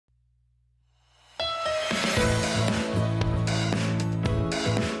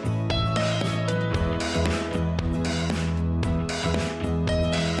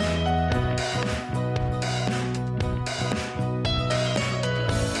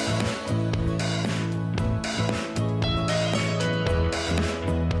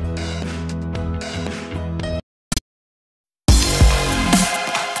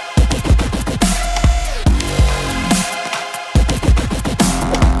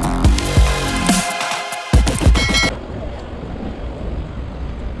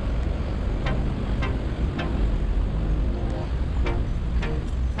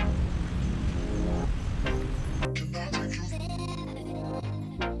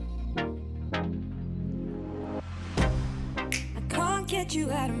get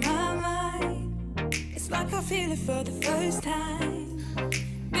you out of my mind. It's like I feel it for the first time.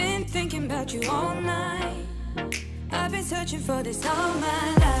 Been thinking about you all night. I've been searching for this all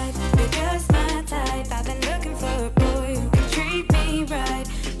my life. You're just my type. I've been looking for a boy who can treat me right.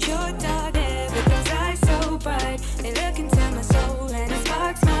 Short dark hair with those eyes so bright. They look into my soul and it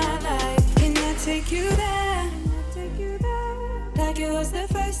sparks my life. Can I take you there? Like it was the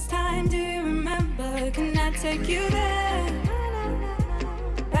first time, do you remember? Can I take you there?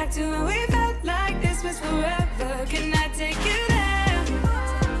 Back to when we felt like this was forever. Can I take you there?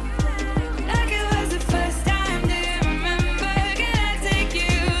 Like it was the first time, do you remember? Can I take you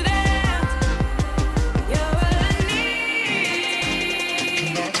there? You're all I need.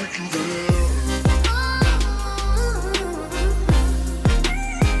 Can I take you there?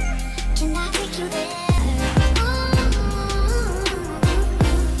 Can I take you there?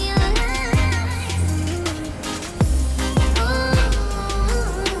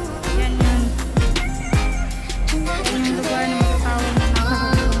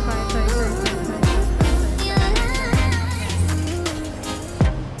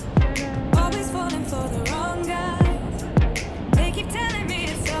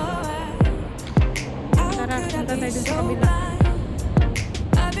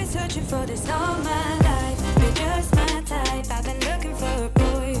 I've been searching for this all my life. You're just my type. I've been looking for a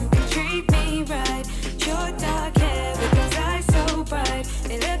boy who can treat me right. Short dark hair with those eyes so bright.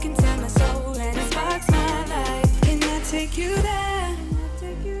 They look into my soul and it sparks my life. Can I take you there?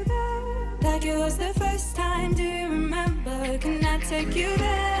 Like it was the first time, do you remember? Can I take you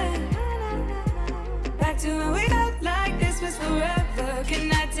there? Back to when we felt like this was forever.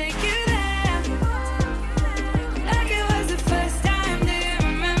 Can I take you there?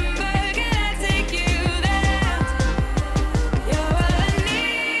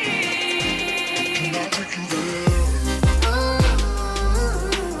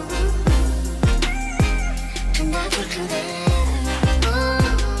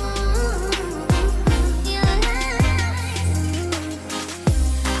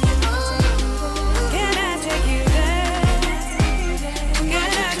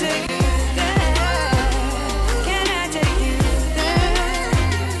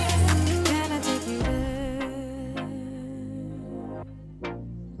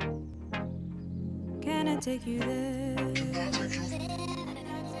 Take you there.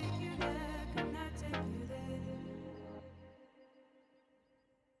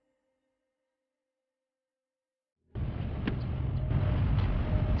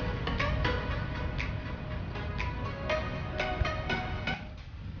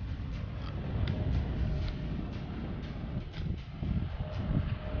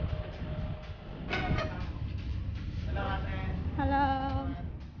 Hello.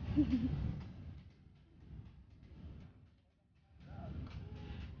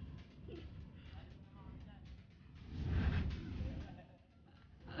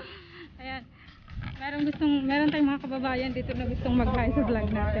 Ayan. Meron tayong mga kababayan dito na gustong mag-hi sa vlog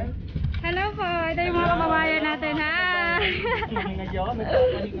natin. Hello po, ito yung mga kababayan natin. Hi!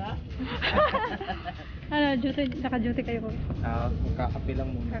 Ano, naka-duty kayo po? Magkakape lang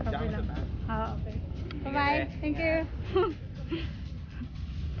muna. Kakape lang. Okay. Bye-bye. Thank you.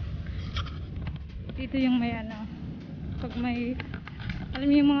 Dito yung may ano, pag may, alam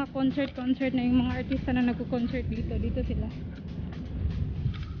niyo yung mga concert na yung mga artista na nagko-concert dito sila.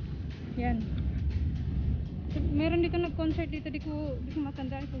 Yan. So, meron dito nag-concert dito, di ko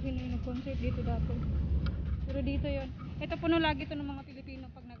matandaan kung sino yung nag-concert dito dati. Pero dito yon. Ito puno lagi to ng mga Pilipino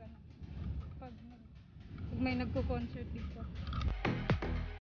pag may nagko-concert dito.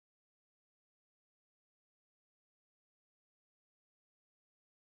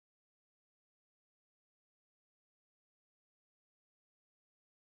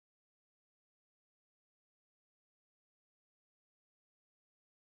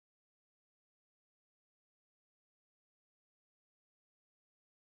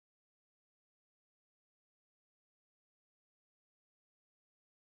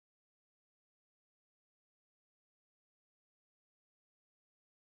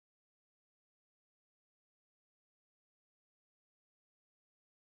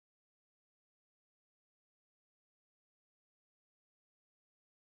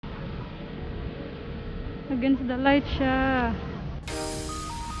 Against the light siya.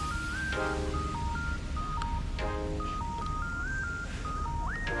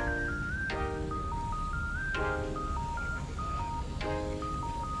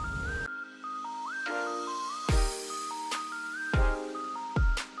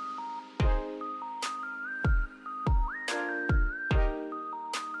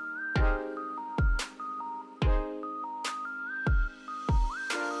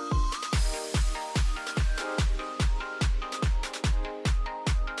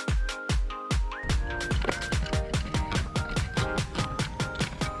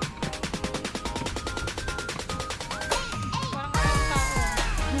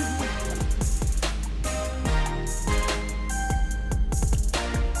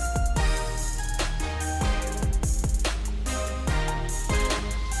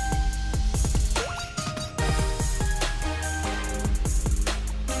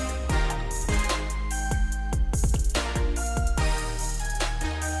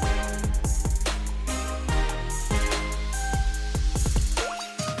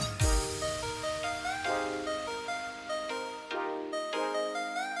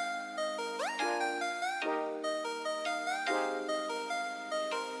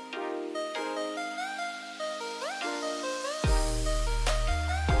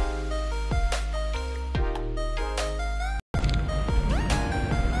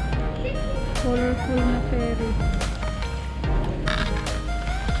 colorful na ferry.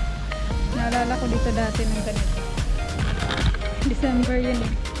 Naalala ko dito dati ng ganito. December yun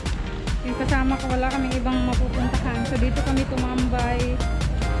eh. Yung kasama ko, wala kaming ibang mapupuntahan. So dito kami tumambay.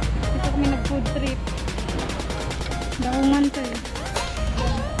 Dito kami nag-food trip. Daungan to eh.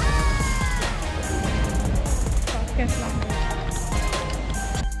 Podcast lang.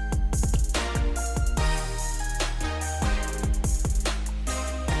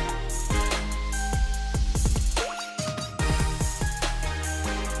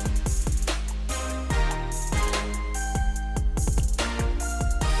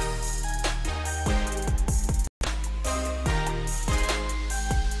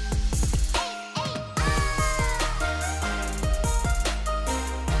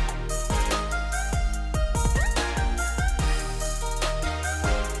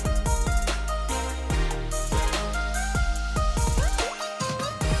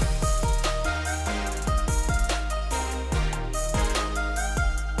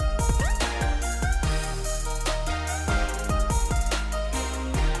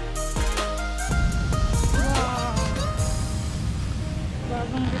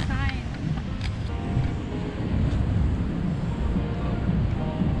 Bagong design.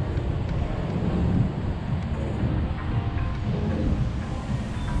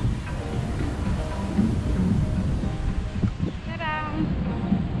 Tarang!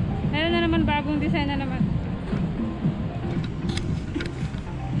 Meron na naman, bagong design na naman.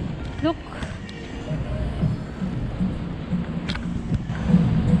 Look!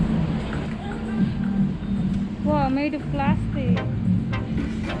 Wow, made of plastic.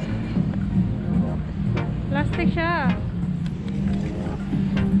 Plastic siya.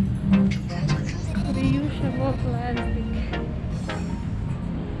 Reusable plastic.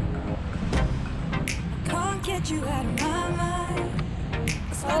 Can't get you out of my mind.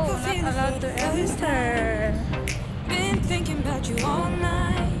 It's like Oh, a not feeling allowed for to the first time. enter. Been thinking about you all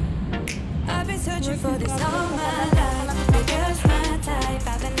night. I've been searching for this all my life. You're just my type.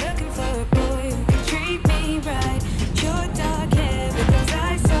 I've been looking for a boy who can treat me right. Your dark hair with those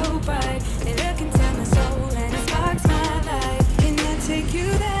eyes so bright. They look into my soul and it sparks my life. Can I take you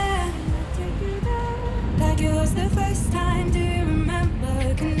there? Like it was the first time. Do you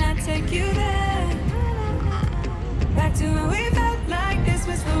remember? Can I take you there? Back to when we felt like this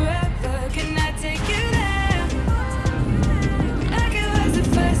was forever. Can I take you there? Like it was the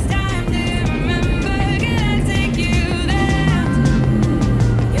first time. Do you remember? Can I take you there?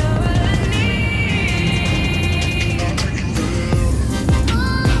 You're what I need.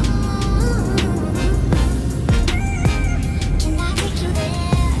 Can I take you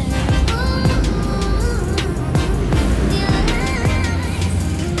there?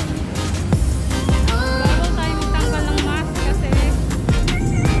 Bago tayo magtanggal ng mask kasi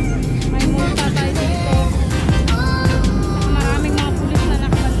may multa tayo dito. At maraming mga pulis na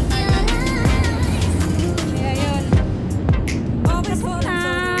nakabantay. Kaya yun. Always falling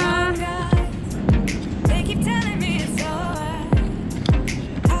for the wrong guy. They keep telling me it's alright.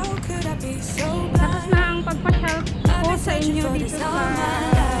 How could I be so Tapos blind? na ang pagpasyal I've ko been sa searching inyo for dito this sa all my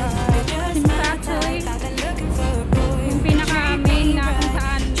life. You're just Tsim Sha my Tsui. type. I've been looking for a boy Yung who pinaka-main na kung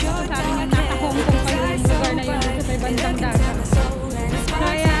saan Your sabi nyo dark nasa hair Hong with Kong those kayo eyes yung so lugar na yun bright. sa may They bandang look into dagat. my soul and it So sparks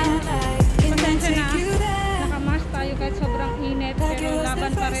ayan, my life. Can I pasensya na, take you there? nakamask tayo kahit sobrang init Like pero it was the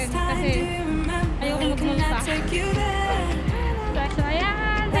laban pa rin first time. kasi Do you remember? ayoko Can I magmulta. take you there? So ayan,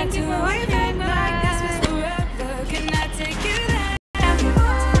 Back thank you to for when we watching.